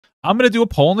I'm going to do a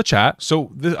poll in the chat.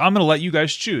 So I'm going to let you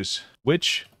guys choose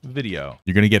which video.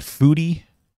 You're going to get Foodie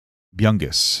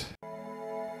Byungus.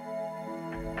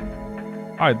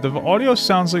 All right, the audio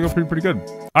sounds like pretty good.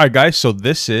 All right, guys, so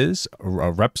this is a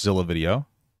Repzilla video.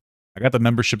 I got the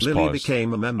memberships Lily paused.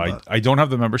 became a member. I don't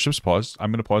have the memberships paused.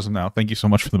 I'm going to pause them now. Thank you so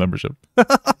much for the membership.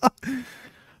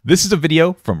 This is a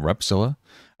video from Repzilla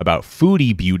about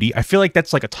foodie beauty. I feel like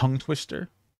that's like a tongue twister.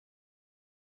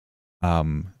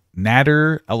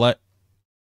 Nadar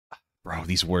Bro,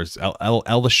 these words.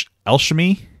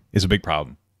 Elshamy is a big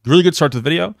problem. Really good start to the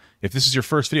video. If this is your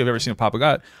first video you've ever seen of Papa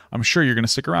Got, I'm sure you're going to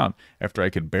stick around after I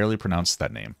could barely pronounce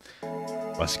that name.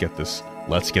 Let's get this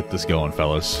going,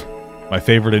 fellas. My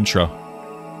favorite intro.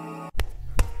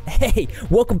 Hey,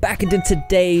 welcome back into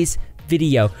today's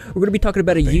video. We're going to be talking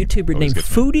about a YouTuber named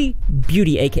Foodie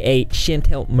Beauty, aka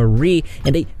Chantel Marie,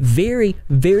 and a very,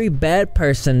 very bad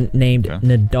person named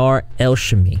Nadar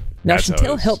Elshamy. Now,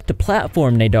 Chantel helped to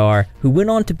platform Nadar, who went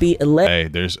on to be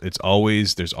elected. Hey, there's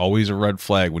always a red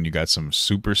flag when you got some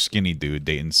super skinny dude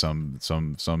dating some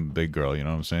big girl. You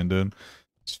know what I'm saying, dude?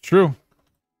 It's true.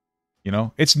 You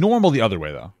know, it's normal the other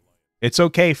way though. It's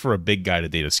okay for a big guy to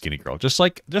date a skinny girl, just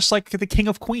like the King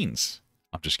of Queens.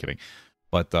 I'm just kidding,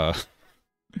 but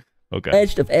okay.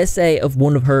 Alleged of essay of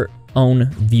one of her own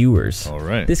viewers. All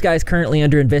right. This guy is currently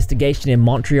under investigation in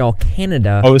Montreal,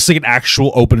 Canada. Oh, it's like an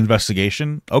actual open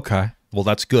investigation? Okay. Well,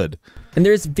 that's good. And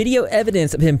there's video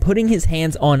evidence of him putting his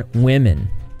hands on women.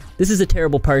 This is a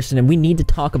terrible person, and we need to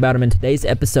talk about him in today's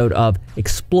episode of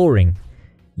Exploring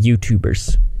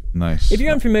YouTubers. Nice. If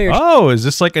you're unfamiliar... Oh, is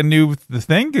this like a new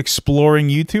thing? Exploring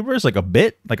YouTubers? Like a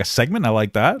bit? Like a segment? I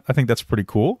like that. I think that's pretty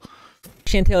cool.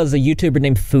 Chantel is a YouTuber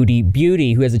named Foodie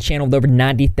Beauty who has a channel with over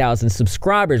 90,000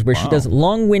 subscribers where she does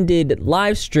long-winded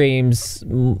live streams,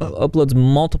 uploads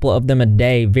multiple of them a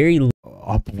day, very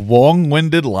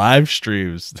long-winded live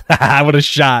streams. What a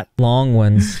shot. Long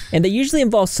ones. And they usually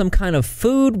involve some kind of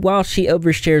food while she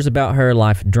overshares about her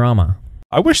life drama.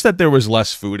 I wish that there was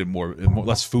less food and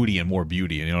less foodie and more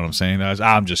beauty. You know what I'm saying?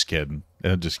 I'm just kidding.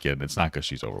 I'm just kidding. It's not because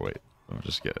she's overweight. I'm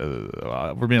just kidding.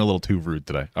 We're being a little too rude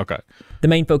today. Okay. The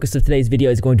main focus of today's video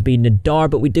is going to be Nadar,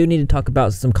 but we do need to talk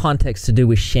about some context to do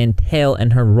with Chantel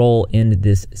and her role in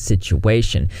this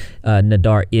situation.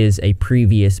 Nadar is a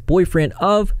previous boyfriend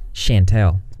of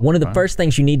Chantel. One of the first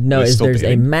things you need to know is there's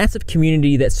a massive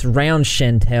community that surrounds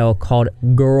Chantel called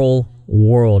Girl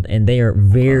World, and they are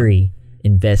very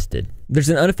invested. There's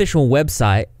an unofficial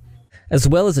website as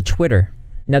well as a Twitter.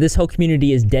 Now, this whole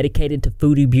community is dedicated to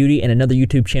Foodie Beauty and another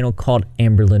YouTube channel called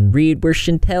Amberlyn Reed, where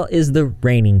Chantel is the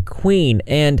reigning queen.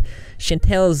 And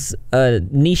Chantel's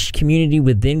niche community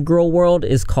within Girl World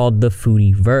is called the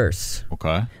Foodieverse.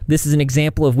 Okay. This is an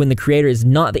example of when the creator is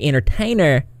not the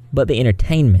entertainer, but the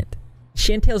entertainment.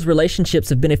 Chantel's relationships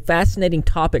have been a fascinating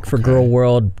topic for Girl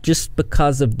World just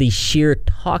because of the sheer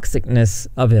toxicness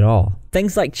of it all.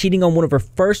 Things like cheating on one of her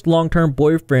first long-term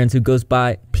boyfriends who goes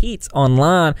by Pete's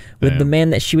online with the man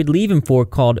that she would leave him for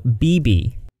called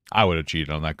BB. I would have cheated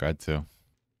on that guy too.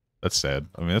 That's sad.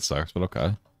 I mean, that sucks, but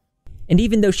okay. And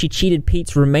even though she cheated,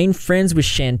 Pete's remained friends with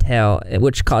Chantel,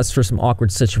 which caused for some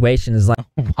awkward situations. Like,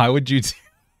 why would you...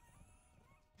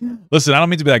 Listen, I don't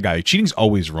mean to be that guy. Cheating's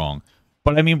always wrong.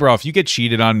 But I mean, bro, if you get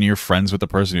cheated on and you're friends with the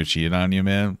person who cheated on you,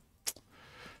 man,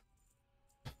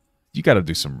 you gotta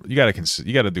do you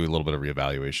gotta do a little bit of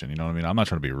reevaluation. You know what I mean? I'm not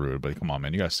trying to be rude, but come on,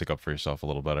 man, you gotta stick up for yourself a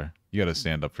little better. You gotta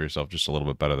stand up for yourself just a little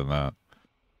bit better than that.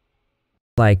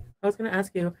 Like, I was gonna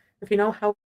ask you if you know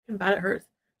how bad it hurts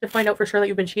to find out for sure that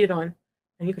you've been cheated on,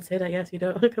 and you could say that yes, you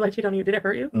do, because I cheated on you. Did it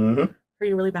hurt you? Mm-hmm. Hurt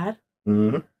you really bad?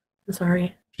 Mm-hmm. I'm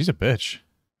sorry. She's a bitch.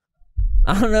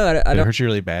 I don't know. Did it hurt you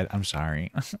really bad? I'm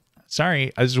sorry.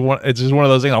 Sorry, it's just one of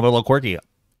those things. I'm a little quirky.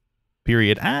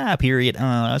 Period. Period.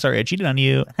 Sorry, I cheated on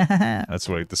you. That's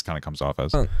what this kind of comes off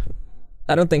as.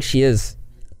 I don't think she is.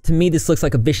 To me, this looks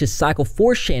like a vicious cycle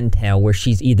for Chantel, where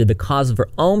she's either the cause of her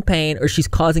own pain or she's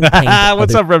causing pain.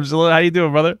 What's up, Repzilla? How you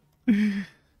doing, brother?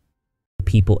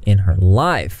 People in her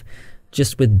life,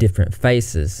 just with different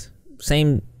faces.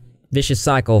 Same vicious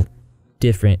cycle,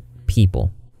 different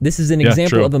people. This is an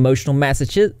example of emotional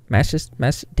masochism.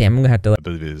 Damn, I'm gonna have to.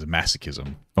 It is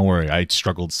masochism. Don't worry, I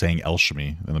struggled saying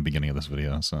Elshamy in the beginning of this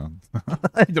video, so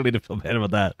I don't need to feel bad about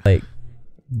that. Like,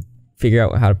 figure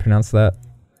out how to pronounce that.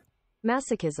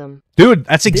 Masochism. Dude,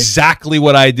 that's exactly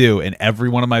what I do in every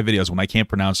one of my videos when I can't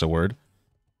pronounce a word.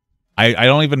 I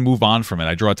don't even move on from it.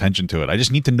 I draw attention to it. I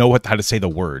just need to know how to say the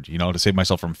word, you know, to save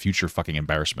myself from future fucking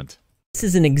embarrassment. This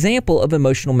is an example of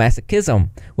emotional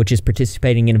masochism, which is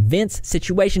participating in events,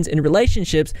 situations, and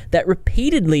relationships that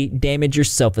repeatedly damage your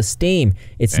self-esteem.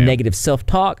 It's negative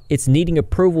self-talk, it's needing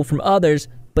approval from others,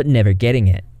 but never getting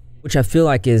it. which I feel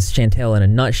like is Chantel in a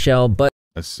nutshell. But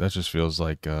that just feels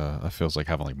like that feels like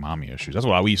having like mommy issues. That's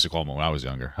what we used to call them when I was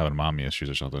younger, having mommy issues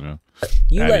or something.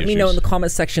 You let me know in the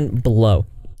comment section below.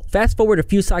 Fast forward a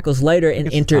few cycles later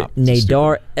and enter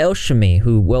Nadar Elshamy,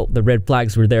 who, well, the red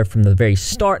flags were there from the very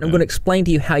start. And I'm going to explain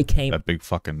to you how he came. That big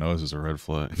fucking nose is a red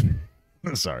flag.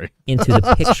 Sorry. Into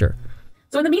the picture.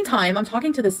 So in the meantime, I'm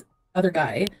talking to this other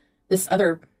guy,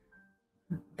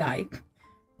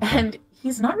 and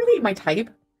he's not really my type.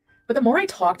 But the more I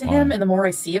talk to him and the more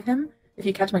I see of him, if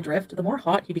you catch my drift, the more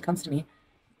hot he becomes to me.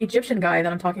 Egyptian guy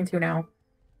that I'm talking to now.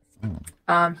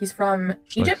 He's from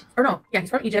Egypt, or no, yeah, he's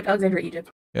from Egypt, Alexandria,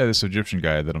 Egypt. Yeah, this Egyptian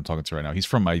guy that I'm talking to right now. He's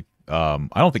from I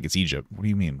don't think it's Egypt. What do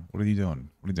you mean? What are you doing?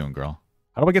 What are you doing, girl?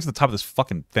 How do I get to the top of this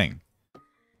fucking thing?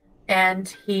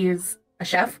 And he's a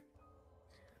chef.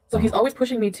 So he's always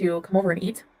pushing me to come over and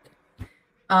eat.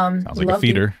 Sounds like a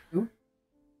feeder.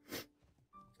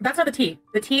 That's not the tea.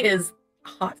 The tea is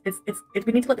hot. It's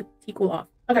we need to let the tea cool off.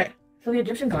 Okay. So the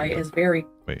Egyptian guy is very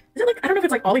Is it like, I don't know if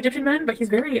it's like all Egyptian men, but he's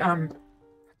very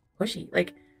pushy,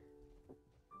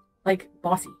 like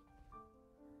bossy.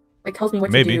 Like tells me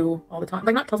what to do all the time.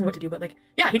 Like not tells me what to do, but like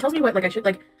yeah, he tells me what like I should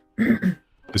like.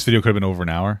 This video could have been over an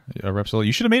hour, Repzilla.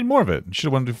 You should have made more of it. You should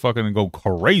have wanted to fucking go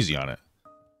crazy on it.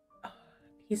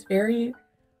 He's very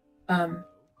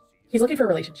he's looking for a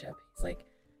relationship. He's like,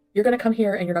 you're gonna come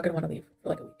here and you're not gonna want to leave for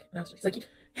like a week. And I was just like,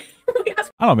 I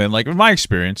don't know, man. Like in my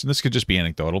experience, and this could just be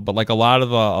anecdotal, but like a lot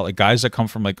of like guys that come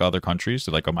from like other countries,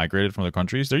 that like migrated from other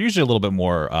countries, they're usually a little bit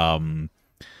more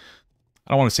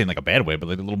I don't want to say in like a bad way, but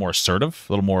like a little more assertive,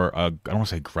 a little more, I don't want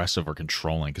to say aggressive or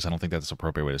controlling, because I don't think that's the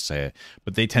appropriate way to say it.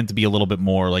 But they tend to be a little bit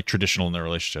more like traditional in their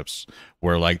relationships,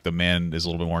 where like the man is a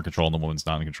little bit more in control and the woman's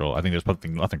not in control. I think there's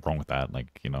nothing wrong with that. Like,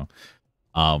 you know,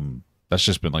 that's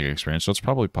just been like an experience. So it's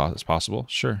probably it's possible.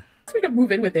 Sure. I'm going to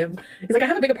move in with him. He's like, I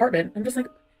have a big apartment. I'm just like,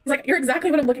 he's like, you're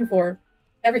exactly what I'm looking for.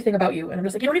 Everything about you. And I'm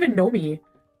just like, you don't even know me.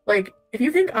 Like, if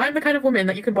you think I'm the kind of woman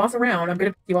that you can boss around, I'm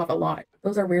going to piss you off a lot.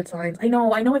 Those are weird signs. I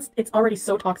know it's already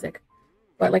so toxic.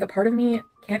 But, like, a part of me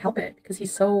can't help it because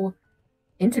he's so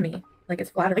into me. Like,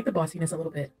 it's flat. I like the bossiness a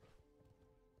little bit.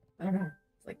 I don't know.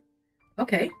 It's like,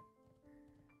 okay.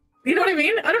 You know what I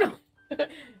mean? I don't know.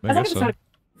 I guess so.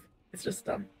 It's just,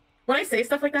 when I say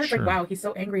stuff like that, it's like, wow, he's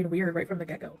so angry and weird right from the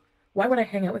get-go. Why would I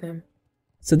hang out with him?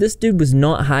 So this dude was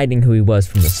not hiding who he was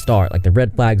from the start. Like the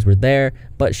red flags were there,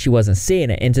 but she wasn't seeing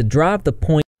it. And to drive the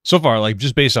point so far, like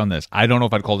just based on this, I don't know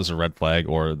if I'd call this a red flag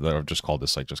or I've just called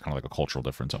this like just kind of like a cultural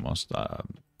difference almost.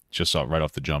 Just right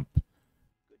off the jump.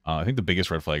 I think the biggest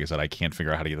red flag is that I can't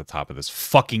figure out how to get to the top of this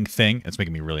fucking thing. It's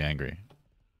making me really angry.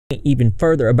 Even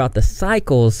further about the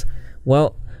cycles,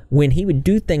 well, when he would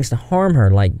do things to harm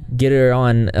her, like get her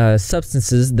on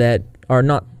substances that are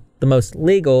not the most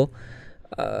legal,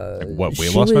 like what,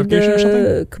 weight loss medication or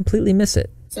something? Completely miss it.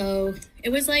 So it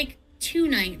was like 2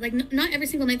 nights, like not every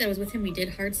single night that I was with him we did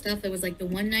hard stuff. It was like the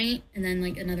one night and then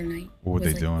like another night. What were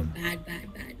they doing? A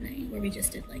bad night where we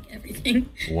just did like everything.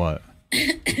 What?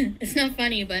 It's not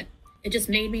funny, but it just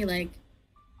made me like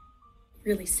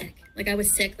really sick. Like I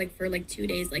was sick like for like 2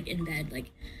 days, like in bed, like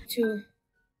to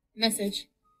message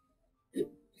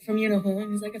from you know who,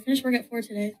 and he's like, I finished work at 4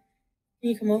 today. Can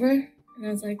you come over? And I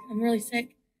was like, I'm really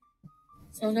sick.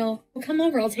 So no, well, come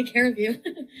over, I'll take care of you.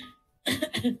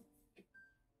 I'm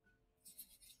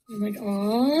like,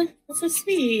 aw, that's so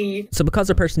sweet. So because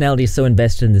her personality is so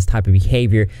invested in this type of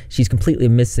behavior, she's completely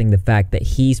missing the fact that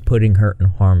he's putting her in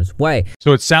harm's way.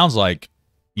 So it sounds like,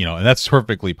 you know, and that's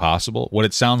perfectly possible. What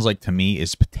it sounds like to me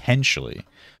is potentially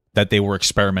that they were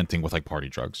experimenting with like party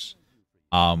drugs.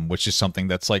 Which is something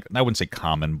that's like, I wouldn't say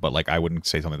common, but like I wouldn't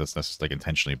say something that's necessarily like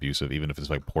intentionally abusive, even if it's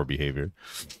like poor behavior.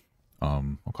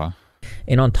 Okay.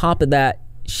 And on top of that,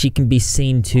 she can be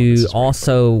seen to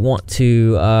also want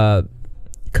to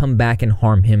come back and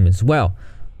harm him as well.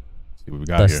 Let's see what we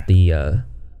got Thus here. the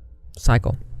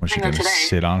cycle. Was she gonna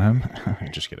sit on him?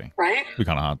 Just kidding. Right? Be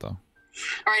kind of hot though. All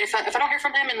right, if I don't hear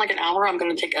from him in like an hour, I'm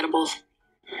gonna take edibles.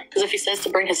 Because if he says to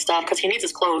bring his stuff, because he needs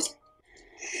his clothes.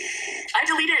 I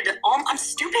deleted all. I'm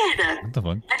stupid. What the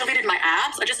fuck? I deleted my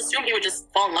apps. I just assumed he would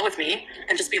just fall in love with me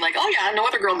and just be like, "Oh yeah, no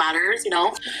other girl matters," you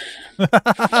know.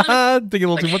 Thinking a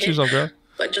little too much of yourself, girl.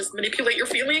 But just manipulate your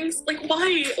feelings. Like,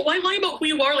 why? Why lie about who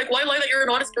you are? Like, why lie that you're an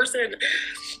honest person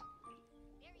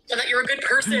and that you're a good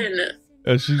person?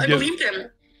 I believed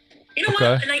him. You know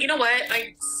what? And you know what?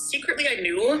 I secretly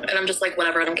knew, and I'm just like,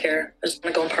 whatever. I don't care. I just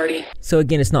want to go and party. So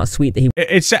again, it's not sweet that he.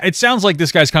 It sounds like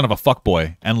this guy's kind of a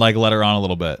fuckboy and like let her on a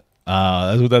little bit.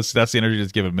 That's the energy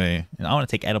that's giving me. And I want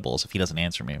to take edibles if he doesn't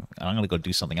answer me. I'm gonna go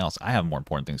do something else. I have more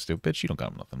important things to do. Bitch, you don't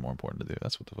got nothing more important to do.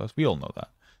 That's what the fuck. We all know that.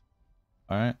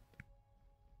 All right.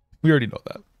 We already know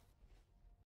that.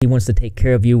 He wants to take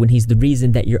care of you when he's the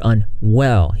reason that you're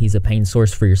unwell. He's a pain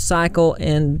source for your cycle,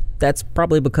 and that's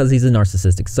probably because he's a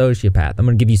narcissistic sociopath. I'm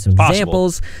going to give you some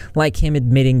examples, like him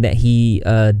admitting that he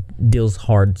deals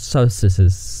hard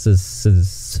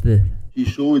He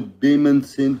showed payment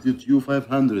sent to you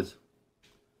 500.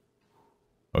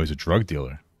 Oh, he's a drug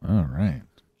dealer. All right.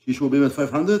 He showed payment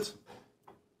 500?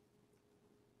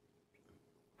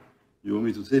 You want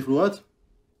me to say for what?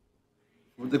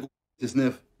 For the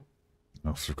sniff.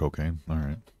 Oh, for cocaine. All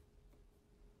right.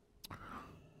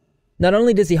 Not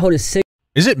only does he hold his cigarette.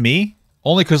 Is it me?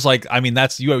 Only because, like, I mean,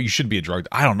 that's you. You shouldn't be a drug.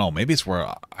 I don't know. Maybe it's where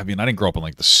I mean, I didn't grow up in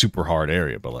like the super hard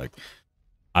area, but like,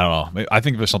 I don't know. Maybe, I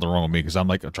think there's something wrong with me because I'm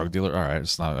like a drug dealer. All right,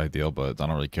 it's not ideal, but I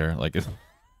don't really care. Like,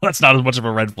 that's not as much of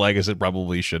a red flag as it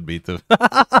probably should be to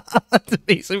to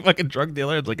be some fucking drug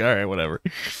dealer. It's like, all right, whatever.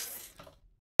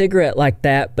 Cigarette like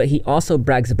that, but he also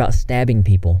brags about stabbing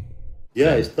people.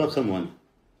 Yeah, I stabbed someone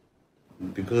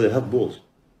because I have balls.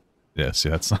 Yeah, see,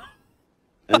 that's not.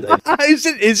 And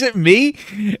Is it me?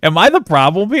 Am I the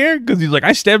problem here? Because he's like,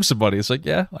 I stabbed somebody. It's like,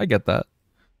 yeah, I get that.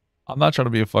 I'm not trying to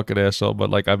be a fucking asshole, but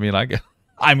like, I mean,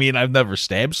 I've never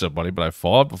stabbed somebody, but I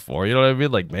fought before. You know what I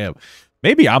mean? Like, man,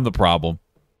 maybe I'm the problem.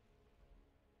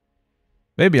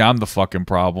 Maybe I'm the fucking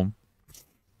problem.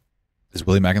 Is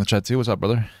Willie Mac in the chat too? What's up,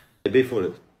 brother? I pay for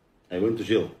it. I went to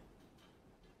jail.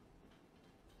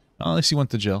 Oh, at least he went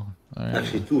to jail. All right.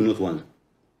 Actually, 2, not 1.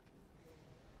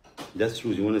 That's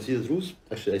true. You want to see the truth?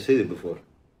 Actually, I said it before.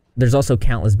 There's also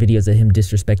countless videos of him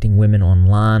disrespecting women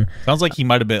online. Sounds like he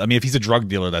might have been. I mean, if he's a drug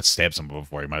dealer that stabbed someone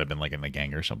before, he might have been like in the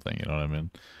gang or something. You know what I mean?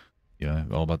 Yeah,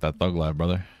 all about that thug life,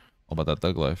 brother. All about that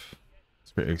thug life.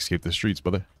 Escape the streets,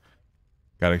 brother.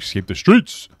 Gotta escape the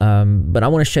streets. But I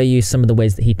want to show you some of the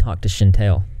ways that he talked to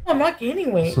Chantel. I'm not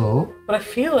gaining weight, So, but I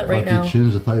feel it right now. you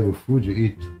change the type of food you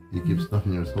eat. You keep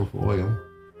stuffing yourself with oil.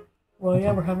 Well,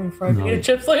 yeah, we're having fried No. potato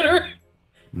chips later.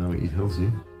 Now eat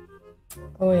healthy.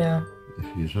 Oh, yeah.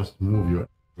 If you just move your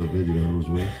a bit, you're gonna lose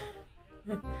weight.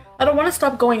 I don't want to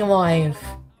stop going live.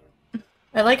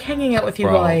 I like hanging out with you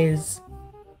Bro. guys.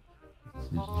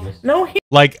 No,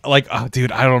 Like, oh,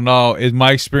 dude, I don't know. In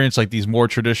my experience, like these more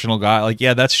traditional guys, like,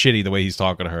 yeah, that's shitty the way he's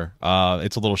talking to her.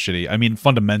 It's a little shitty. I mean,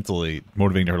 fundamentally,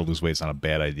 motivating her to lose weight is not a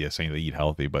bad idea. Saying to eat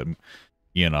healthy, but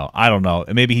you know, I don't know.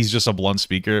 Maybe he's just a blunt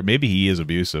speaker. Maybe he is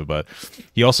abusive, but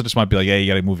he also just might be like, hey, you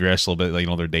got to move your ass a little bit. Like, you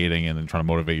know, they're dating and then trying to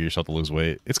motivate yourself to lose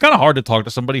weight. It's kind of hard to talk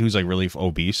to somebody who's like really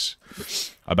obese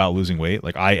about losing weight.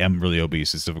 Like, I am really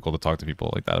obese. It's difficult to talk to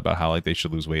people like that about how like they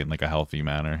should lose weight in like a healthy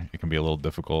manner. It can be a little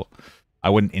difficult. I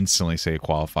wouldn't instantly say it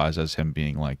qualifies as him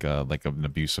being like an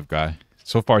abusive guy.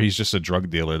 So far, he's just a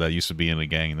drug dealer that used to be in a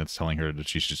gang that's telling her that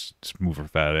she should just move her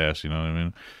fat ass. You know what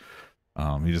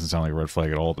I mean? He doesn't sound like a red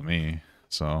flag at all to me.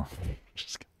 So,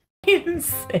 just you didn't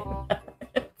say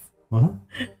that. What?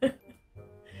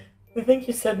 I think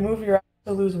you said move your ass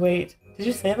to lose weight. Did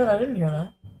you say that? I didn't hear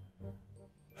that.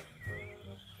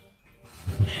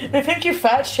 I think you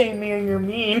fat shame me and you're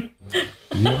mean.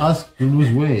 You ask to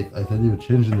lose weight. I tell you,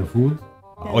 changing the food.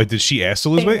 oh, wait, did she ask to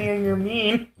lose Shame me weight? and you're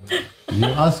mean. You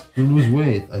ask to lose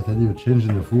weight. I tell you,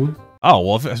 changing the food. Oh,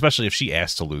 well, especially if she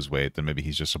asked to lose weight, then maybe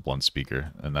he's just a blunt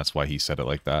speaker, and that's why he said it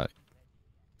like that.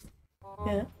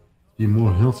 Yeah. Be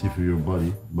more healthy for your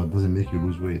body, but doesn't make you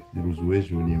lose weight. You lose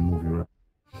weight when you move your.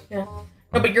 Yeah.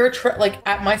 No, but you're like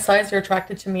at my size, you're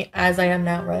attracted to me as I am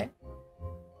now, right?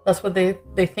 That's what they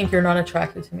think you're not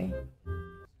attracted to me.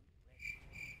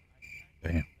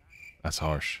 Damn, that's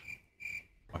harsh.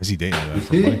 Why is he dating her then?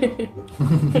 See?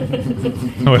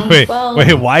 wait, Well-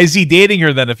 wait. Why is he dating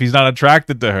her then if he's not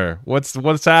attracted to her? What's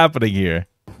happening here?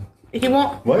 He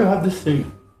won't. Why you have this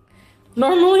thing?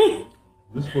 Normally.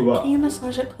 This for what? Can you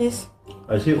massage it, please?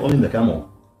 I see it only in the camel.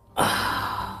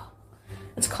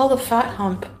 It's called a fat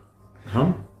hump.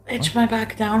 Huh? Itch my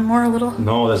back down more a little.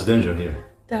 No, that's danger here.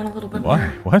 Down a little bit What? more.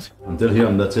 What? Until here,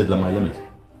 and that's it, my limit.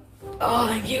 Oh,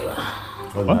 thank you.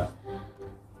 Hold What?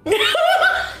 that.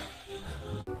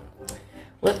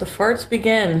 Let the farts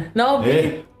begin. No,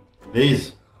 Hey,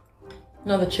 please.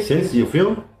 no, the chicken. Since you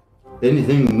feel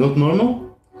anything not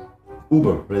normal,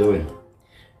 Uber right away.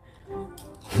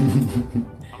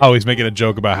 Oh, he's making a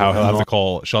joke about how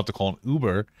she'll have to call an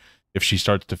Uber if she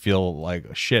starts to feel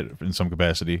like shit in some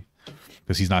capacity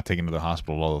because he's not taken to the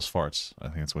hospital with all those farts. I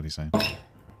think that's what he's saying.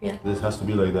 This has to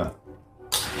be like that.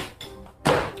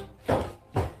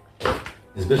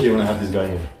 Especially when I have this guy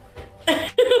here.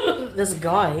 This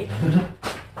guy.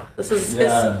 This is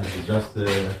Yeah, it's just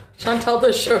Chantal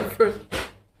the chauffeur.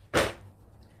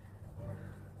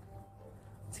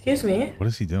 Excuse me. What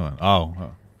is he doing? Oh,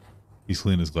 he's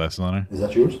cleaning his glasses on her. Is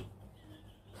that yours?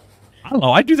 don't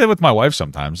know. I do that with my wife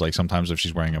sometimes. Like sometimes if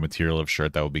she's wearing a material of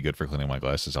shirt that would be good for cleaning my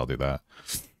glasses, I'll do that.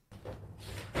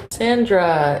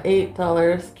 Sandra,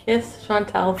 $8. Kiss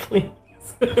Chantal, please.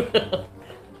 I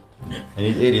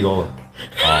need $80.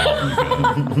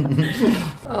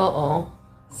 Uh-oh.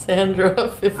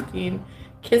 Sandra, 15.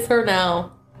 Kiss her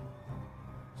now.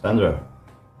 Sandra.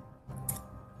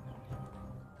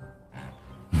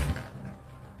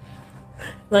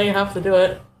 Now you have to do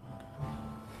it.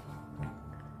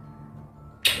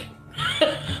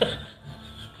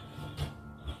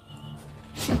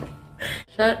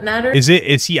 Nadar?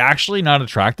 Is he actually not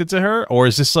attracted to her, or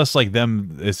is this less like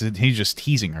them? Is it he just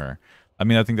teasing her? I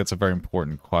mean, I think that's a very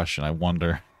important question. I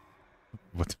wonder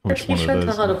which one it is. Teach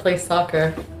her how to play soccer.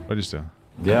 What did you do?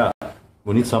 Yeah,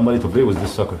 we need somebody to play with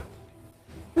this soccer.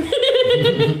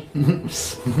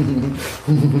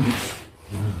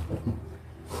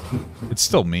 It's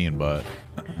still mean, but.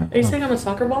 Are you saying I'm a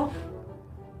soccer ball?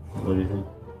 What do you think?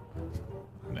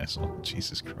 Nestle.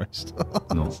 Jesus Christ.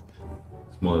 No,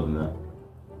 smaller than that.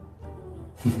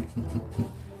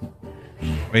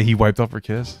 Wait, he wiped off her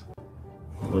kiss?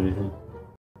 What do you think?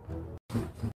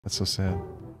 That's so sad.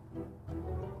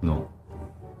 No,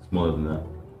 smaller than that.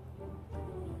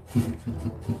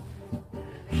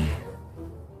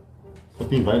 Stop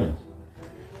being violent.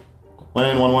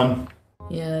 1-1-1.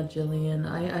 Yeah, Jillian,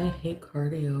 I hate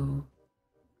cardio.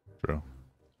 True.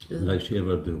 Like she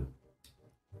ever do.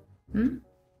 Hmm?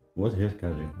 What hair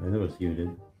carrying? I never see you did.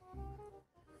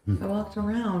 I walked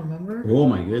around, remember? Oh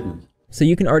my goodness. So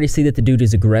you can already see that the dude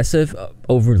is aggressive,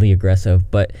 overly aggressive,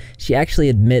 but she actually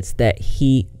admits that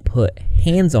he put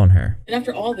hands on her. And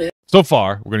after all this, So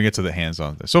far, we're gonna get to the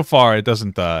hands-on. So far, it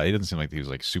doesn't seem like he was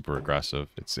like super aggressive.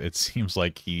 It seems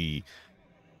like he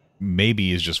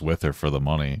maybe is just with her for the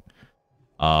money,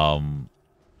 or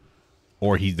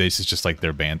this is just like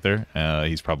their banter.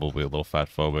 He's probably a little fat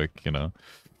phobic, you know.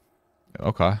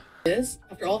 Okay.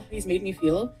 after all he's made me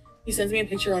feel, he sends me a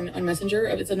picture on Messenger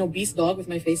of it's an obese dog with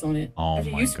my face on it. Oh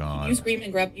after my god! You screamed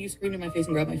in my face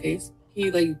and grabbed my face.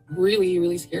 He like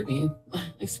really scared me.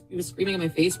 He was screaming in my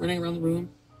face, running around the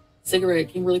room. Cigarette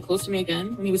came really close to me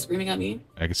again when he was screaming at me.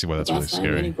 I can see why that's really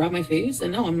scary. And he grabbed my face,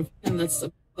 and that's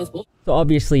bullshit. So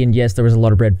obviously, and yes, there was a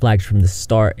lot of red flags from the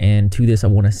start, and to this I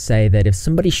want to say that if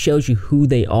somebody shows you who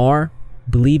they are,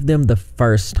 believe them the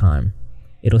first time.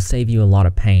 It'll save you a lot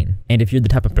of pain. And if you're the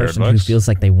type of person who feels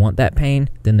like they want that pain,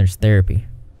 then there's therapy.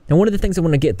 And one of the things I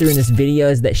want to get through in this video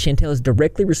is that Chantel is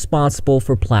directly responsible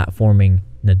for platforming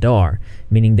Nadar,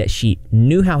 meaning that she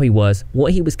knew how he was,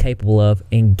 what he was capable of,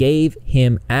 and gave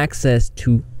him access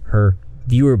to her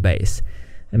viewer base.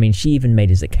 I mean, she even made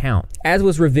his account. As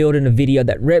was revealed in a video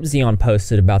that Repzilla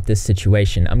posted about this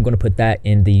situation. I'm going to put that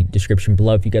in the description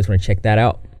below if you guys want to check that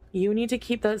out. You need to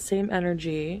keep that same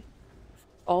energy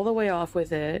all the way off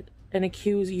with it and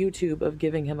accuse YouTube of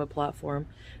giving him a platform.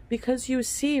 Because you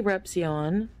see,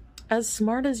 Repzilla, as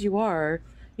smart as you are,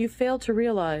 you fail to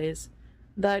realize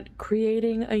that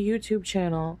creating a YouTube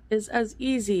channel is as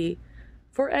easy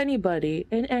for anybody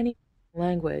in any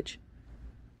language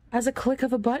as a click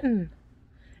of a button.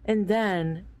 And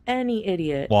then any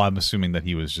idiot. Well, I'm assuming that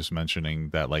he was just mentioning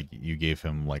that like you gave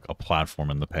him like a platform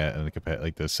in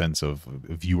like the sense of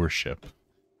viewership.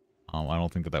 I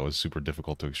don't think that was super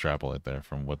difficult to extrapolate there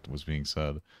from what was being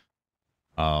said.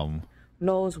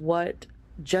 Knows what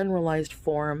generalized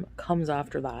form comes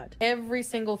after that. Every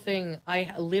single thing,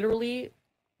 I literally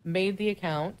made the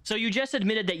account. So you just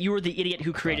admitted that you were the idiot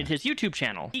who created his YouTube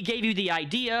channel. He gave you the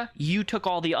idea, you took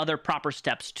all the other proper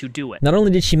steps to do it. Not only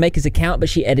did she make his account, but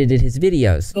she edited his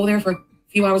videos. Go there for a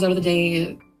few hours out of the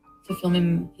day to film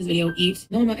him his video, eat.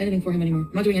 No, I'm not editing for him anymore.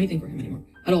 I'm not doing anything for him anymore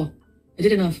at all. I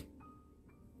did enough.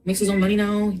 Makes his own money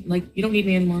now. Like, you don't need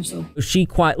me anymore, so. She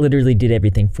quite literally did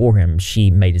everything for him.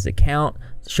 She made his account,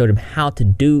 showed him how to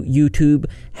do YouTube,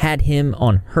 had him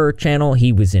on her channel.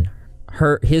 He was in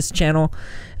his channel.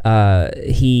 I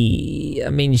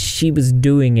mean, she was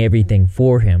doing everything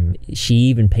for him. She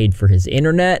even paid for his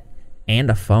internet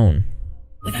and a phone.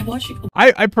 Like, I watch you.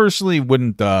 I personally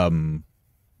wouldn't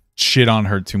shit on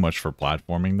her too much for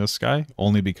platforming this guy,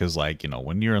 only because, like, you know,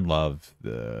 when you're in love,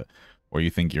 or you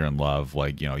think you're in love,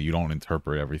 like, you know, you don't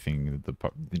interpret everything.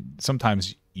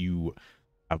 Sometimes you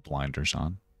have blinders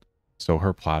on. So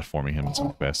her platforming him in some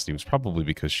capacity was probably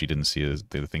because she didn't see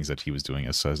the things that he was doing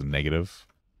as a negative.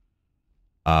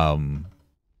 As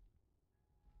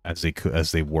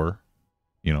they were,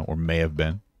 you know, or may have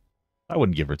been. I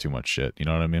wouldn't give her too much shit, you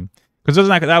know what I mean? Because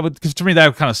because to me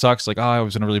that kind of sucks. Like, oh, I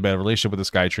was in a really bad relationship with this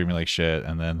guy, treating me like shit,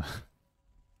 and then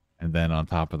on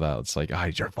top of that, it's like,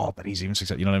 it's your fault that he's even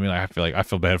successful. You know what I mean? I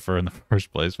feel bad for her in the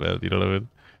first place, man. You know what I mean?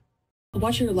 I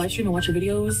watch your live stream, I watch your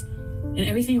videos. And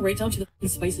everything right down to the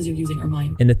spices you're using are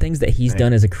mine. And the things that he's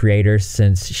done as a creator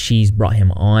since she's brought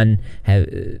him on,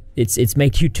 it's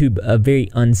made YouTube a very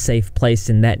unsafe place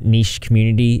in that niche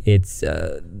community. It's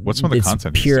what's some of the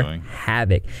content pure he's doing?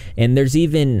 havoc. And there's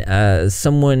even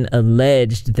someone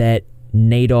alleged that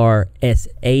Nadar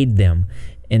SA'd them,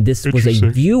 and this was a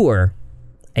viewer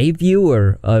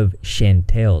of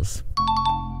Chantel's.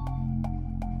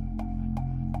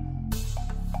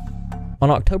 On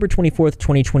October 24th,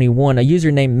 2021, a user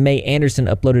named May Anderson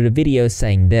uploaded a video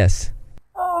saying this.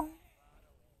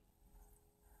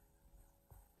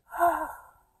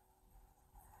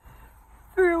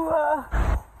 Through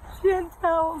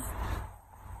Chantel's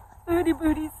Foodie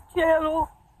Booties channel,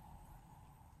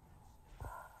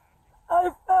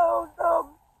 I found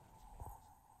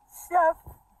Chef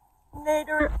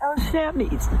Nadar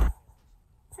Elshamy's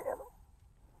channel.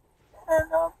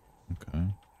 And okay.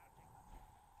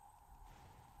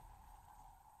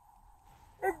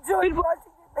 Enjoyed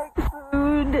watching him make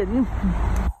food and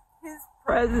his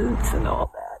presence and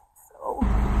all that. So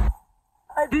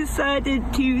I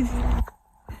decided to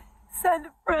send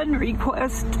a friend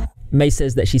request. May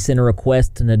says that she sent a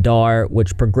request to Nadar,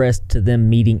 which progressed to them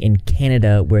meeting in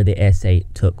Canada where the essay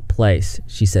took place.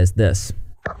 She says this.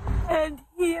 And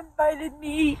he invited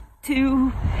me to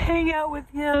hang out with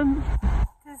him,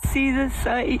 to see the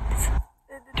sights,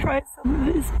 and to try some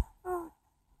of his food.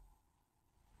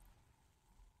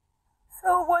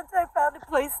 So once I found a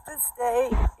place to stay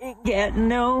in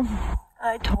Gatineau,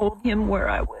 I told him where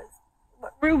I was,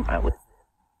 what room I was in,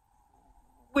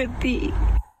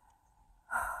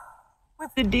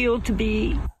 with the deal to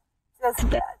be just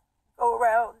that, go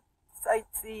around,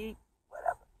 sightsee,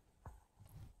 whatever.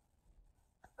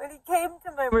 When he came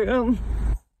to my room,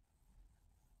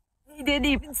 he didn't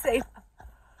even say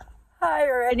hi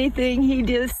or anything. He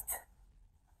just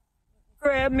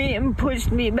grabbed me and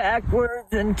pushed me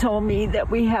backwards and told me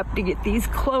that we have to get these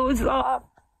clothes off.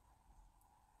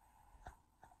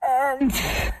 And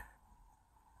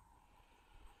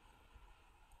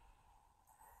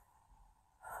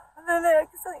the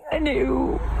next thing I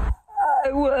knew,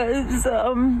 I was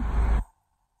in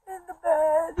the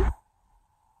bed,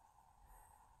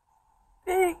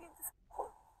 being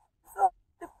so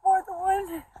for the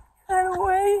one kind of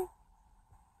way.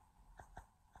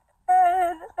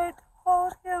 And I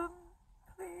told him,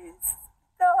 please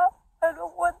stop, I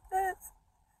don't want this.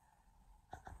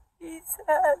 He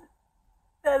said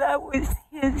that I was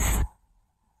his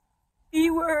B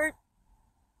word,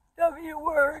 W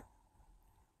word,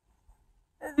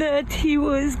 and that he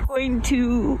was going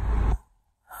to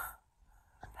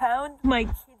pound my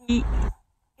kitty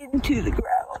into the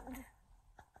ground.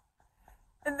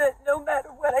 And that no matter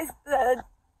what I said,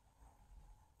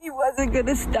 he wasn't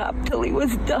gonna stop till he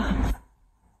was done.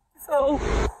 So,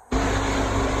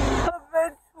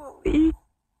 eventually,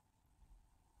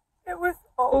 it was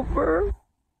over.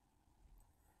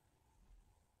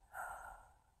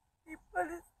 He put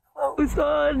his clothes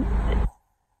on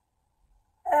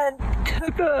and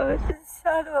took a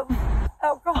shot of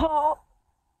alcohol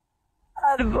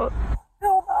out of a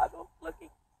pill bottle looking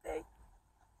thing.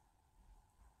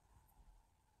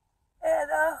 And,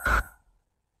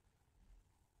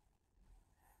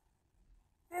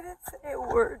 didn't say a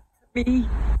word to me.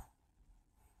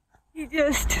 He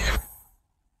just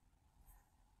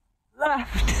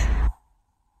left.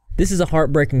 This is a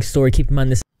heartbreaking story. Keep in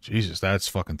mind this. Jesus, that's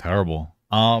fucking terrible.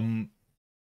 Wow.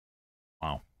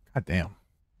 God damn.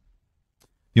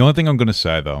 The only thing I'm gonna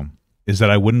say though is that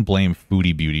I wouldn't blame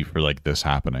Foodie Beauty for like this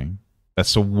happening.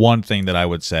 That's the one thing that I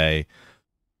would say.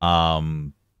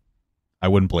 I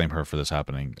wouldn't blame her for this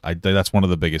happening. That's one of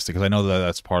the biggest, because I know that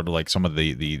that's part of like some of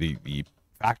the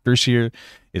factors here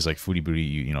is like Foodie Beauty.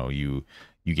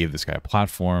 You gave this guy a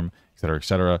platform, etc.,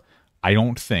 etc. I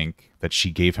don't think that she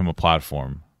gave him a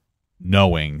platform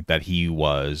knowing that he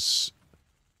was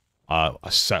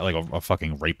a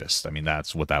fucking rapist. I mean,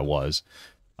 that's what that was.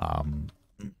 That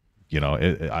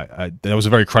was a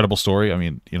very credible story. I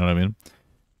mean, you know what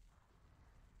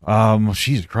I mean?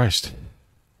 Jesus Christ.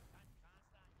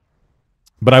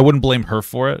 But I wouldn't blame her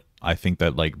for it. I think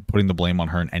that like putting the blame on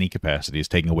her in any capacity is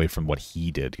taking away from what he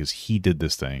did, because he did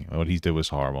this thing. What he did was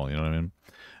horrible. You know what I mean?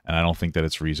 And I don't think that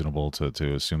it's reasonable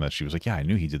to assume that she was like, yeah, I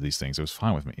knew he did these things. It was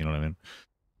fine with me. You know what I mean?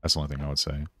 That's the only thing I would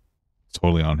say. It's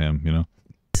totally on him, you know?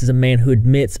 This is a man who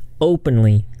admits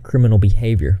openly criminal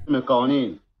behavior.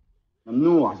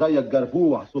 ممنوع زي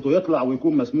الجربوع صوته يطلع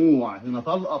ويكون مسموع هنا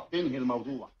طلقه بتنهي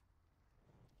الموضوع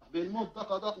بالموت ده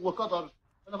قضاء وقدر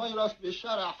انا فيروس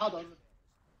بالشارع حضر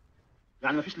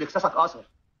يعني مفيش لاحساسك اثر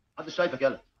محدش شايفك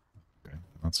يلا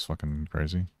That's fucking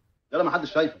crazy. يلا ما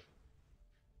حدش شايفك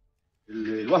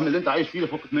الوهم اللي انت عايش فيه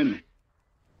فكك منه.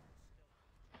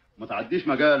 ما تعديش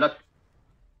مجالك.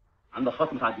 عندك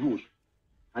خط ما تعديهوش.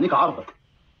 هنيك عرضك.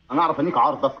 انا اعرف هنيك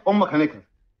عرضك، امك هنيكها.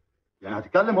 يعني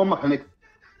هتتكلم امك هنيكها.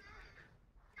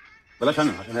 بلاش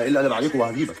انا عشان هقل قلب عليك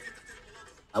وهجيبك.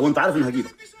 او انت عارف اني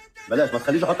هجيبك. بلاش، ما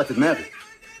تخليش احطك في دماغي.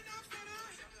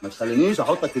 ما تخلينيش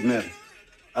احطك في دماغي.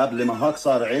 قبل ما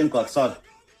هكسر عينك هكسرك.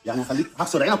 يعني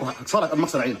هكسر عينك وهكسرك قبل ما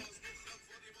اكسر عينك.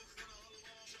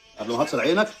 قبل ما هكسر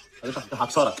عينك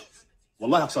هكسرك.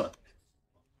 والله هكسرك.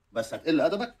 بس هتقل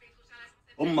ادبك.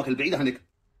 امك البعيده هنيكها.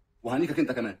 وهنيكك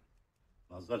انت كمان.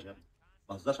 ما بهزرش يا ابني.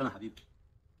 ما بهزرش انا يا حبيبي.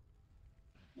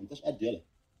 ما انتش قد يلا.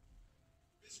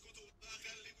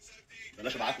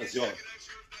 بلاش ابعت لك زياره.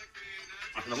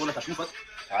 عشان اقول لك اشوفك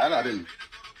تعالى قابلني.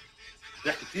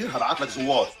 ضحك كتير هبعت لك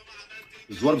زوار.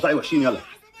 الزوار بتاعي وحشين يلا.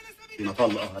 فينا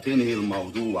طلقه هتنهي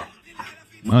الموضوع.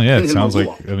 Oh yeah, it sounds like,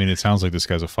 I mean, it sounds like this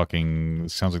guy's a fucking,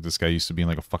 it sounds like this guy used to be in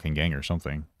like a fucking gang or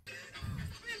something.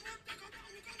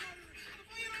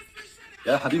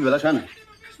 يا حبيبي بلاش انا.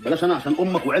 بلاش انا عشان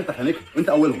امك وعيلتك هنكها وانت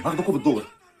اولهم هاخدكوا بالدور.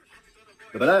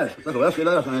 بلاش بلاش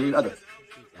لا عشان قليل الادب.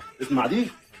 اسمع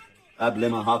دي قبل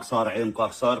ما هكسر عينكم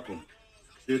هكسركم.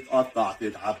 تتقطع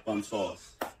تتعب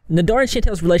قنصاص. Nadar and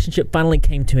Chantel's relationship finally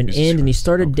came to an end, and he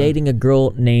started dating a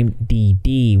girl named DD,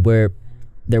 where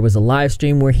there was a live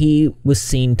stream where he was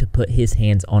seen to put his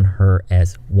hands on her as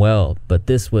well. But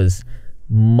this was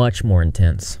much more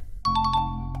intense.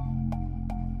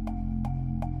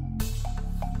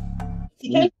 He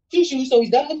can't teach you, so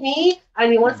he's done with me, and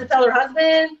he wants to tell her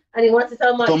husband, and he wants to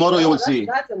tell my. Tomorrow you will see.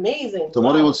 That's amazing.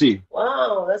 Tomorrow you will see.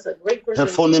 Wow, that's a great person.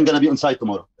 Her phone name gonna be inside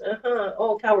tomorrow.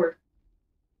 Oh, coward.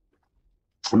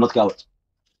 I'm not coward.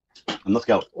 I'm not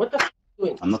coward. What the f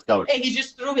doing? I'm not coward. Hey, he just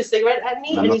threw his cigarette at me,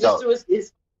 I'm and he not just threw his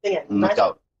thing at me. I'm not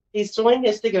coward. He's throwing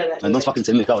his cigarette at me. And don't fucking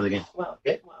tell me coward again. Wow.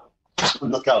 Okay? Wow.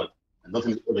 I'm not coward. And don't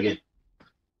tell me coward again.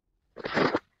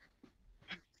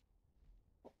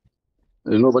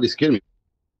 Nobody scared me.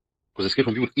 Because I scared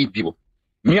from people who eat people.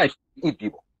 Me, I eat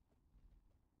people.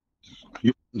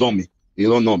 You don't know me. You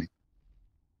don't know me.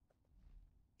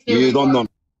 You don't know me.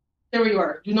 Stay where you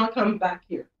are. Do not come back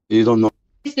here. You don't know.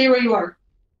 Stay where you are.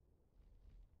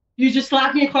 You just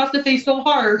slapped me across the face so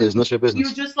hard. It's not your business.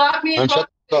 You just slapped me and across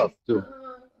shut up too.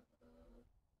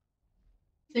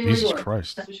 Stay where Jesus you are.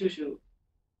 Christ. That's what you shoot.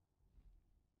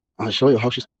 I'll show you how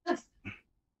she's. Yes.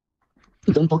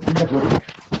 Don't talk to me that way.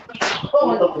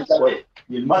 Don't talk to me that way.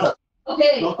 Your mother.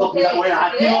 Okay. Don't talk to me that way.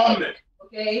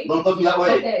 Okay. Don't talk to me that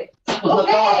way. Okay.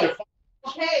 Okay.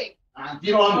 Okay.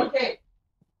 Okay. Okay.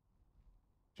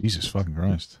 Jesus fucking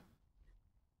Christ.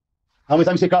 How many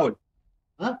times you say coward?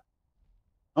 Huh?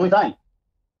 How many times?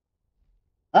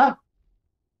 Huh?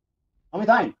 How many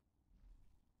times?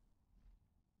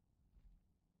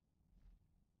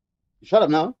 Shut up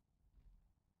now.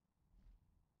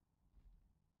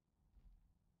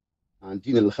 عن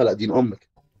دين اللي خلق دين أمك.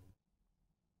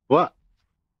 What?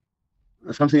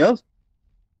 Something else?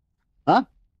 Huh?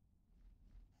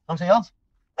 Something else?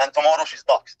 And tomorrow she's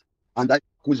doxxed. And I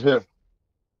with her.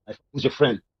 I with your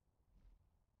friend.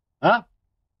 Huh?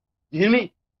 You hear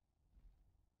me?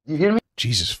 You hear me?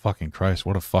 Jesus fucking Christ,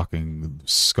 what a fucking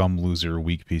scum loser,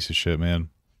 weak piece of shit, man.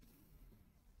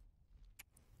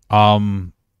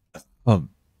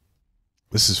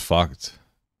 This is fucked.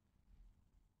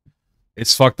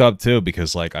 It's fucked up too,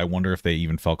 because like I wonder if they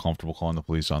even felt comfortable calling the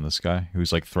police on this guy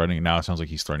who's like threatening. Now it sounds like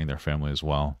he's threatening their family as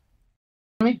well.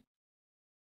 Me?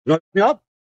 You want me up?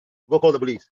 Go call the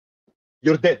police.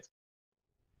 You're dead.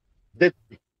 Dead.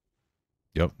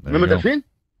 Yep. Remember that thing?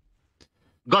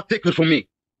 God take her from me.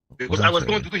 Because I was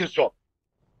going to do his job.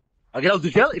 I get out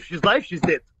of jail. If she's alive, she's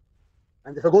dead.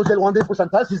 And if I go to jail one day for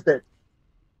Chantal, she's dead.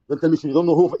 Don't tell me you don't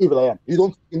know who evil I am. You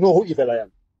don't know who evil I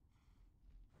am.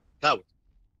 Coward.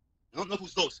 Not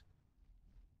with those.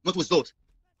 Not with those.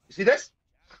 You see this?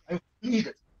 I need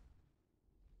it.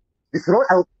 This road,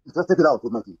 I will just take it out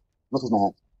with my teeth. Not with my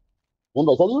hands.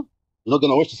 Remember I tell you? You're not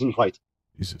going to wish to see me fight.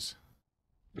 Jesus.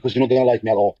 Because you're not going to like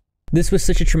me at all. This was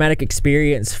such a traumatic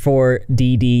experience for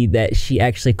Dee Dee that she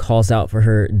actually calls out for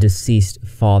her deceased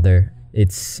father.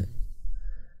 It's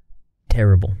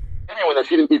terrible. Anyone that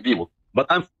shouldn't eat people, but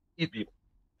I'm eat people.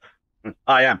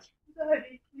 I am.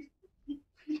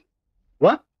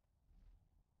 What?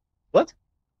 What?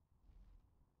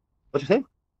 What you say?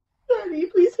 Daddy,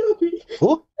 please help me.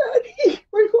 Who? Daddy,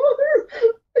 my father.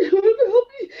 I want him to help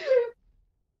me.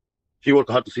 She worked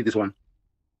hard to see this one.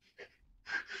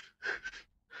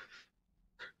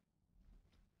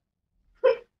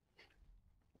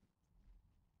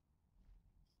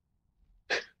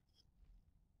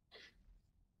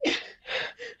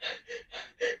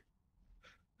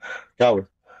 Coward.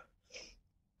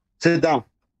 Sit down.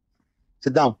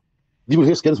 Sit down. People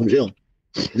here scared from jail.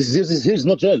 This is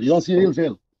not jail. You don't see real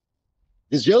jail.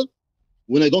 This jail,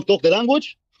 when I don't talk the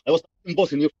language, I was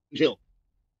boss in your jail.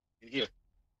 In here.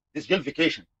 This jail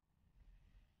vacation.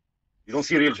 You don't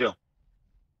see real jail.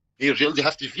 Here jail, they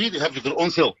have TV, they have their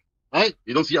own cell. Right?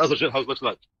 You don't see other jail how it looks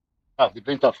like. Ah, they're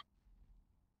playing tough.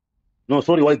 No,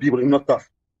 sorry, white people, I'm not tough.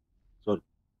 Sorry.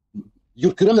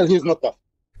 Your criminal here is not tough.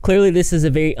 Clearly, this is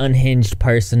a very unhinged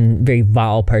person, very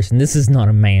vile person. This is not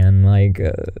a man. Like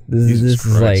this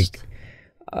is like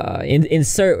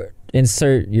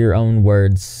insert your own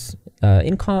words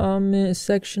in comment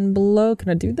section below. Can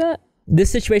I do that? This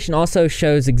situation also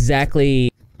shows exactly.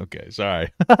 Okay,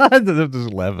 sorry. I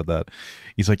just laugh at that.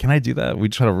 He's like, "Can I do that?" We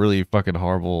just had a really fucking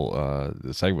horrible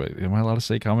segue. Am I allowed to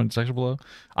say comment section below?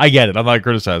 I get it. I'm not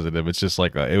criticizing him. It's just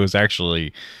like it was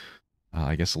actually.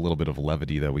 I guess a little bit of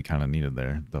levity that we kind of needed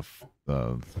there.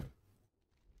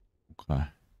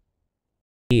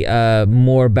 Okay.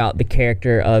 More about the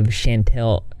character of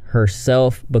Chantel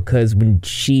herself, because when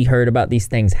she heard about these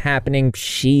things happening,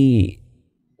 she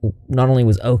not only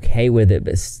was okay with it,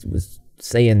 but was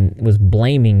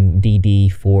blaming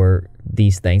DD for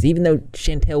these things, even though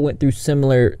Chantel went through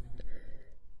similar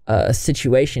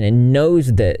situation and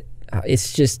knows that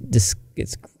it's just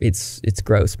it's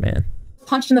gross, man.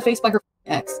 Punched in the face by her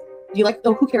ex. Do you like?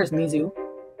 Oh, who cares, Mizu?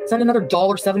 Send another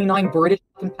 $1.79 British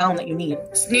pound that you need.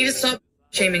 You need to stop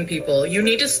shaming people. You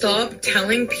need to stop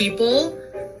telling people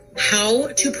how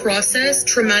to process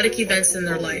traumatic events in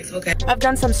their life. Okay. I've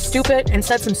done some stupid and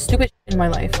said some stupid shit in my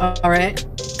life. All right.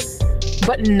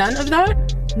 But none of that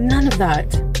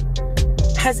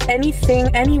has any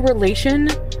relation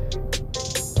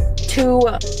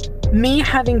to me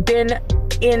having been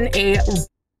in a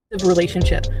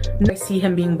relationship. I see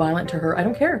him being violent to her. I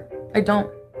don't care. I don't.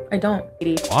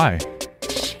 Why?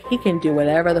 He can do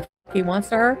whatever the fuck he wants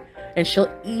to her, and she'll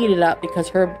eat it up because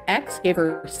her ex gave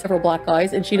her several black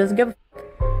eyes, and she doesn't give a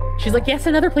fuck. She's like, yes,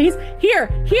 another, please. Here,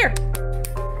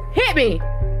 hit me.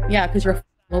 Yeah, because you're a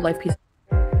low-life piece.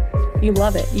 You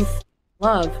love it. You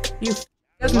love.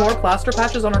 There's more plaster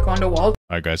patches on her condo walls.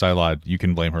 All right, guys, I lied. You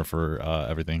can blame her for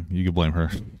everything. You can blame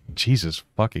her. Jesus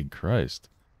fucking Christ.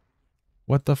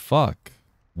 What the fuck?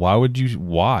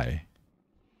 Why?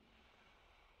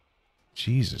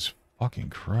 Jesus fucking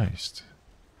Christ.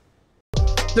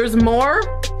 There's more?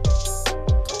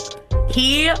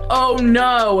 Oh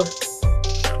no.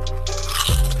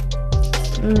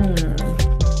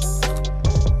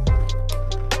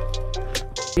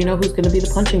 You know who's gonna be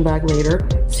the punching bag later?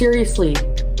 Seriously,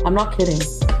 I'm not kidding.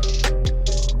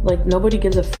 Like, nobody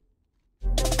gives a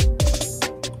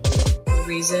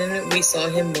reason we saw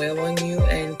him wail on you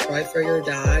and cry for your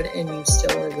dad, and you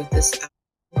still are with this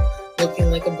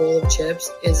looking like a bowl of chips,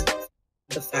 is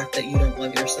the fact that you don't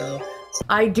love yourself.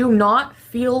 I do not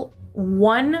feel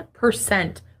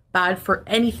 1% bad for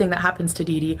anything that happens to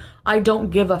Dee Dee. I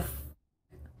don't give a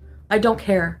I don't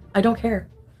care. I don't care.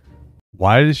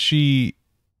 Why is she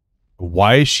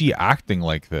acting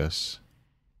like this?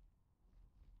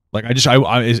 Like,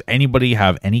 does anybody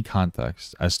have any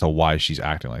context as to why she's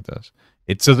acting like this?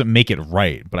 It doesn't make it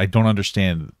right, but I don't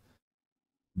understand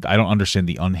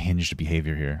the unhinged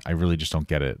behavior here. I really just don't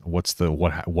get it.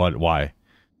 Why?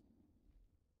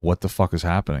 What the fuck is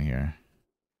happening here?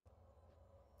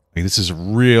 Like, this is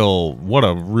what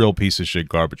a real piece of shit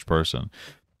garbage person.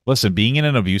 Listen, being in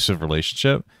an abusive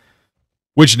relationship,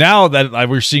 which now that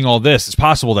we're seeing all this, it's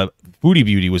possible that Foodie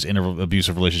Beauty was in an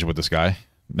abusive relationship with this guy.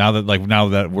 Now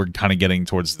that we're kind of getting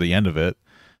towards the end of it,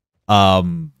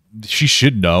 she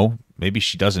should know. Maybe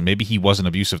she doesn't. Maybe he wasn't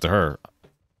abusive to her.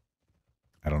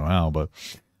 I don't know how, but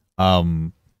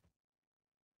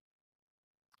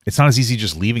it's not as easy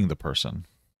just leaving the person.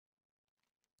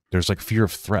 There's like fear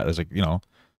of threat. There's like,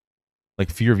 like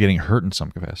fear of getting hurt in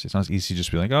some capacity. It's not as easy to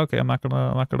just be like, oh, okay, I'm not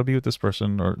gonna be with this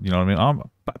person, or you know what I mean?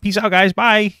 Peace out, guys,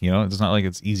 bye. It's not like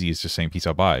it's easy. It's just saying peace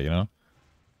out, bye.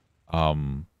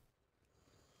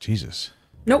 Jesus.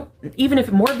 Nope. Even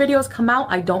if more videos come out,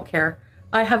 I don't care.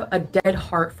 I have a dead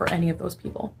heart for any of those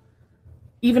people.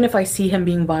 Even if I see him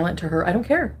being violent to her, I don't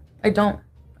care. I don't.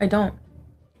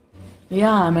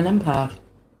 Yeah, I'm an empath.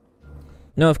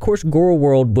 Now, of course, Gore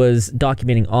World was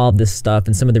documenting all of this stuff,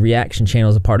 and some of the reaction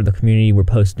channels a part of the community were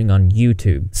posting on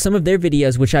YouTube. Some of their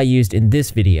videos, which I used in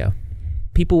this video,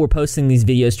 people were posting these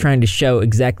videos trying to show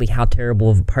exactly how terrible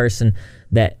of a person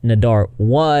that Nadar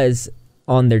was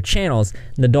on their channels.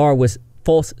 Nadar was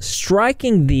false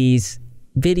striking these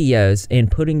videos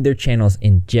and putting their channels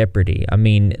in jeopardy. I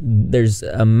mean, there's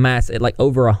a mass, like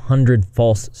over 100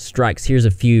 false strikes. Here's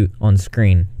a few on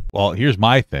screen. Well, here's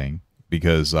my thing,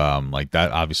 because like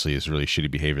that obviously is really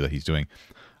shitty behavior that he's doing.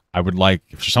 I would like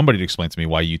for somebody to explain to me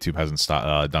why YouTube hasn't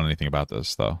done anything about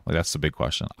this, though. Like, that's the big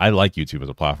question. I like YouTube as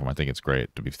a platform. I think it's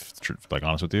great, to be like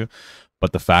honest with you.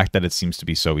 But the fact that it seems to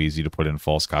be so easy to put in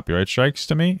false copyright strikes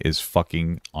to me is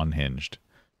fucking unhinged.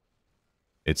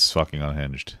 It's fucking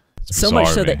unhinged. It's so much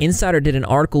so that Insider did an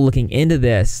article looking into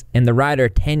this, and the writer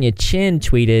Tanya Chin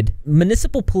tweeted,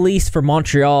 "Municipal police for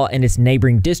Montreal and its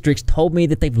neighboring districts told me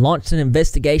that they've launched an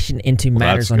investigation into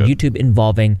matters on YouTube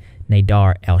involving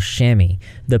Nadar Elshamy.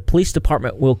 The police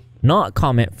department will not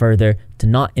comment further to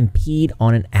not impede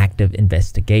on an active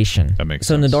investigation." That makes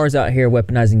sense. So Nadar's out here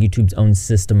weaponizing YouTube's own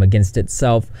system against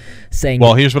itself, saying,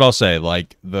 well, here's what I'll say.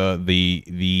 Like,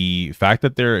 the fact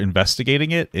that they're investigating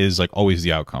it is like always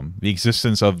the outcome. The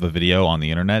existence of the video on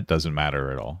the internet doesn't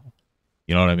matter at all.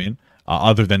 You know what I mean?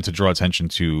 Other than to draw attention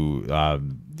to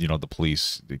you know, the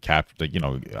police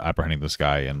apprehending this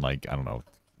guy and, like, I don't know,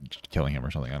 killing him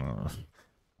or something. I don't know.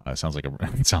 It sounds like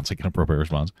an appropriate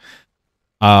response.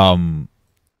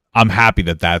 I'm happy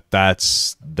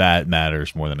that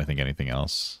matters more than I think anything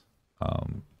else.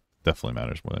 Definitely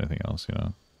matters more than anything else, you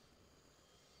know.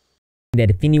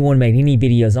 That if anyone made any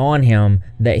videos on him,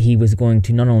 that he was going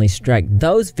to not only strike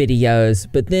those videos,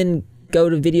 but then go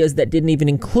to videos that didn't even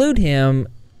include him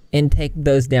and take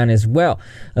those down as well,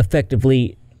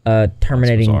 effectively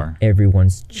terminating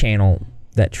everyone's channel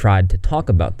that tried to talk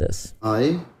about this.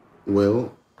 I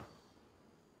will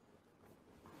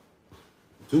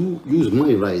to use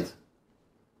my right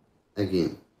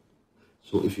again.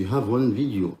 So if you have one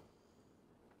video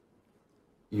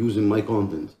using my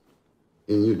content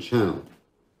in your channel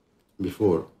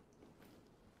before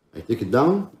I take it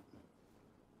down,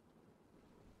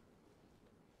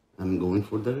 I'm going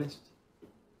for the rest.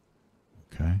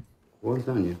 Okay. Well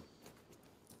done, you.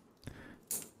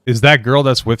 Is that girl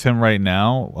that's with him right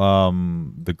now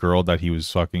the girl that he was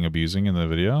fucking abusing in the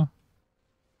video?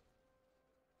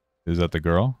 Is that the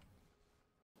girl?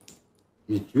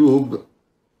 YouTube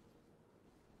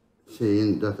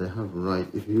saying that I have a right,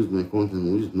 if you use my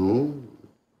content with no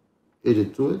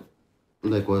edit to it,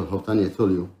 like how Tanya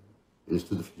told you,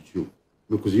 instead of YouTube.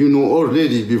 Because you know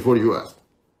already before you ask.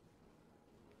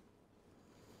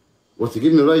 What to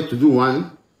give me right to do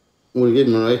one, will give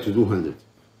me right to do 100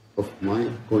 of my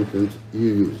content you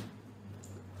use.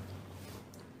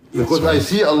 Because I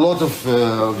see a lot of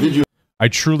videos. I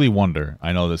truly wonder,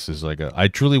 I know this is like I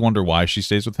truly wonder why she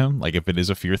stays with him. Like, if it is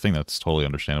a fear thing, that's totally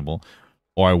understandable.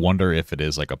 Or I wonder if it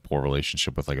is like a poor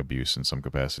relationship with like abuse in some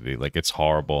capacity. Like, it's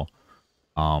horrible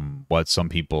what some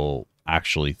people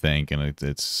actually think, and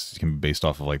it's can be based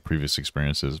off of like previous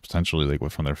experiences, potentially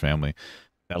like from their family,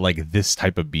 that like this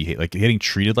type of behavior, like getting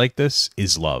treated like this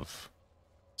is love.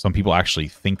 Some people actually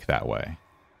think that way.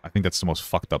 I think that's the most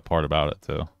fucked up part about it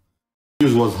too.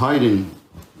 He was hiding,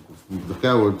 the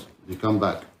cowards, they come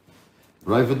back.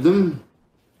 Private them,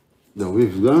 the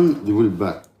wave's gone, they will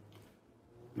back.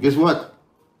 Guess what?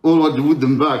 All what they put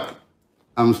them back,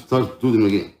 I'm start to do them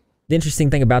again. The interesting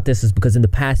thing about this is because in the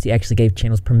past he actually gave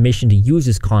channels permission to use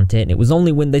his content, and it was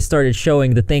only when they started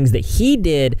showing the things that he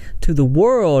did to the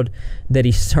world that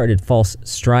he started false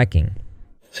striking.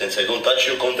 Since I don't touch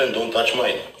your content, don't touch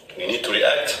mine. You need to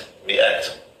react,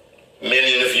 react.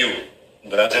 Million of you,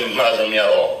 doesn't matter me at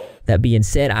all. That being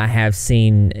said, I have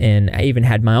seen, and I even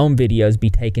had my own videos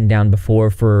be taken down before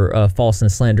for false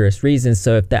and slanderous reasons.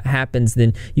 So if that happens,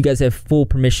 then you guys have full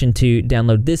permission to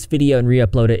download this video and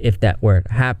re-upload it if that were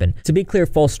to happen. To be clear,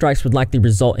 false strikes would likely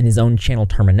result in his own channel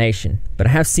termination. But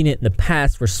I have seen it in the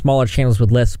past where smaller channels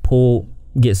with less pull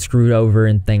get screwed over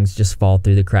and things just fall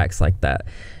through the cracks like that.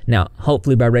 Now,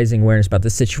 hopefully by raising awareness about the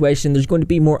situation, there's going to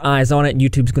be more eyes on it.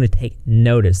 YouTube's going to take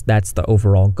notice. That's the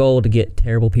overall goal, to get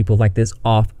terrible people like this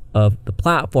off of the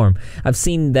platform. I've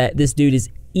seen that this dude is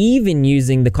even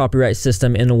using the copyright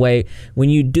system in a way, when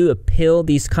you do appeal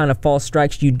these kind of false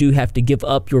strikes, you do have to give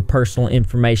up your personal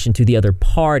information to the other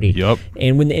party. Yep.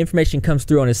 And when the information comes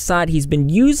through on his side, he's been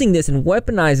using this and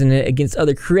weaponizing it against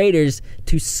other creators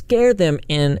to scare them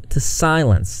into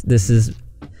silence. This is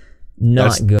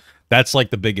not good. That's like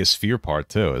the biggest fear part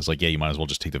too, is like, yeah, you might as well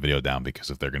just take the video down, because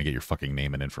if they're gonna get your fucking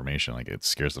name and information, like, it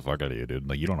scares the fuck out of you, dude.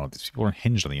 Like, you don't know, these people are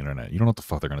hinged on the internet. You don't know what the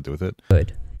fuck they're gonna do with it.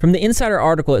 Good. From the Insider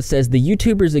article, it says the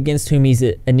YouTubers against whom he's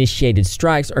initiated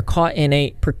strikes are caught in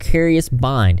a precarious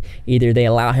bind. Either they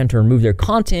allow him to remove their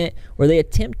content, or they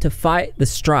attempt to fight the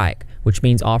strike, which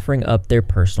means offering up their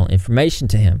personal information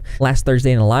to him. Last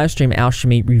Thursday in a live stream,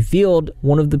 Elshamy revealed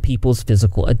one of the people's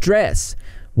physical address,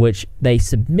 which they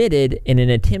submitted in an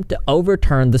attempt to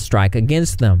overturn the strike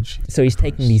against them. So he's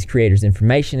taking these creators'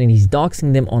 information and he's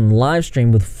doxing them on live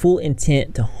stream with full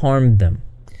intent to harm them.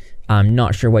 I'm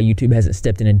not sure why YouTube hasn't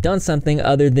stepped in and done something,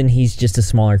 other than he's just a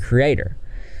smaller creator.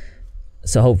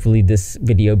 So hopefully this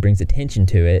video brings attention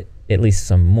to it, at least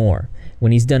some more.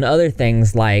 When he's done other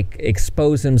things like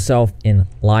expose himself in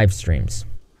live streams.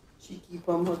 Cheeky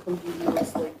bum, her computer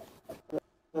looks like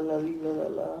la la la la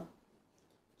la.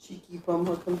 Cheeky bum,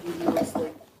 her computer looks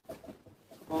like,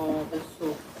 oh, that's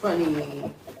so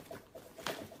funny.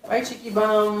 Right, Cheeky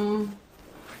bum?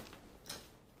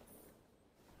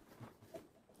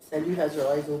 Sandy has her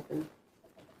eyes open.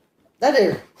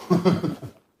 Nadar!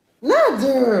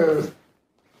 Nadar!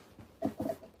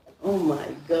 Oh my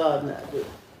God, Nadar.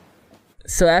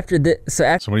 So after this,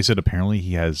 somebody said apparently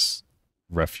he has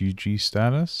refugee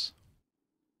status.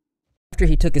 After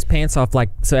he took his pants off like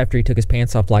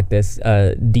this,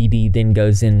 Dee then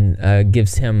goes in,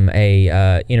 gives him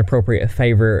a inappropriate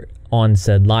favor on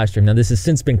said live stream. Now this has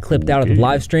since been clipped out of the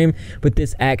live stream, but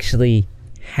this actually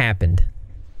happened.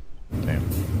 Damn.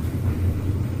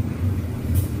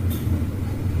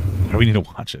 How do we need to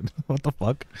watch it? What the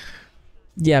fuck?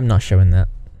 Yeah, I'm not showing that.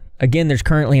 Again, there's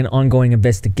currently an ongoing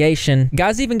investigation.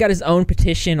 Guy's even got his own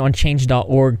petition on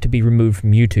change.org to be removed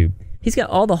from YouTube. He's got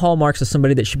all the hallmarks of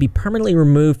somebody that should be permanently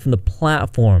removed from the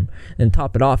platform. And to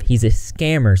top it off, he's a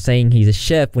scammer saying he's a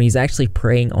chef when he's actually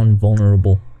preying on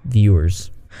vulnerable viewers.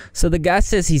 So the guy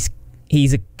says he's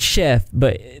a chef,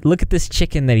 but look at this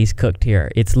chicken that he's cooked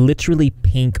here. It's literally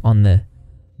pink on the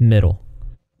middle.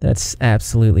 That's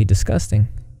absolutely disgusting.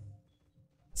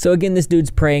 So again, this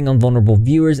dude's preying on vulnerable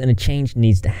viewers and a change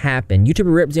needs to happen.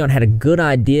 YouTuber Repzilla had a good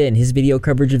idea in his video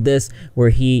coverage of this, where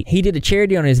he did a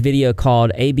charity on his video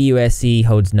called ABUSC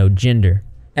Holds No Gender.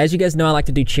 As you guys know, I like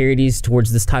to do charities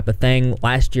towards this type of thing.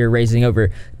 Last year, raising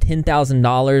over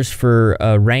 $10,000 for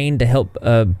rain to help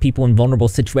people in vulnerable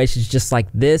situations just like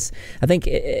this. I think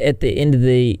at the end of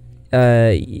the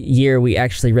year, we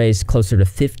actually raised closer to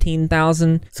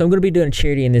 $15,000. So I'm going to be doing a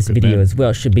charity in this video as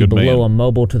well. It should be below on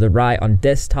mobile to the right on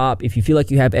desktop. If you feel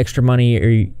like you have extra money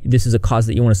or this is a cause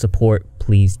that you want to support,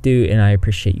 please do, and I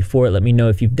appreciate you for it. Let me know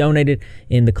if you've donated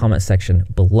in the comment section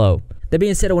below. That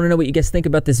being said, I want to know what you guys think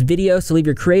about this video, so leave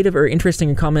your creative or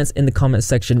interesting comments in the comment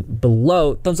section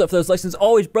below. Thumbs up for those likes. As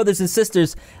always, brothers and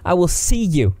sisters, I will see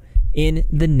you in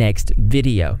the next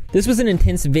video. This was an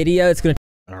intense video. It's going to...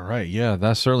 All right, yeah,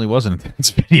 that certainly was an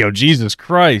intense video. Jesus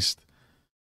Christ.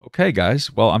 Okay,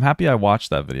 guys. Well, I'm happy I watched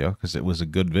that video because it was a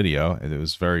good video. It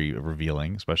was very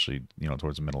revealing, especially, you know,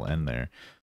 towards the middle end there.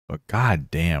 But god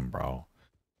damn, bro.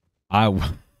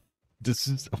 This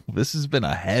has been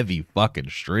a heavy fucking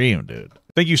stream, dude.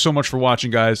 Thank you so much for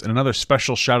watching, guys, and another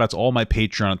special shout out to all my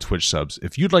Patreon and Twitch subs.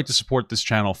 If you'd like to support this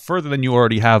channel further than you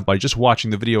already have by just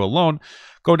watching the video alone,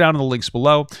 go down in the links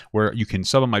below where you can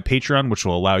sub on my Patreon, which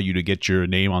will allow you to get your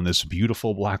name on this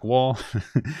beautiful black wall.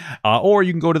 Or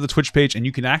you can go to the Twitch page and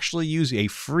you can actually use a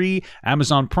free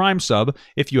Amazon Prime sub,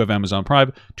 if you have Amazon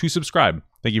Prime, to subscribe.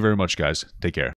 Thank you very much, guys. Take care.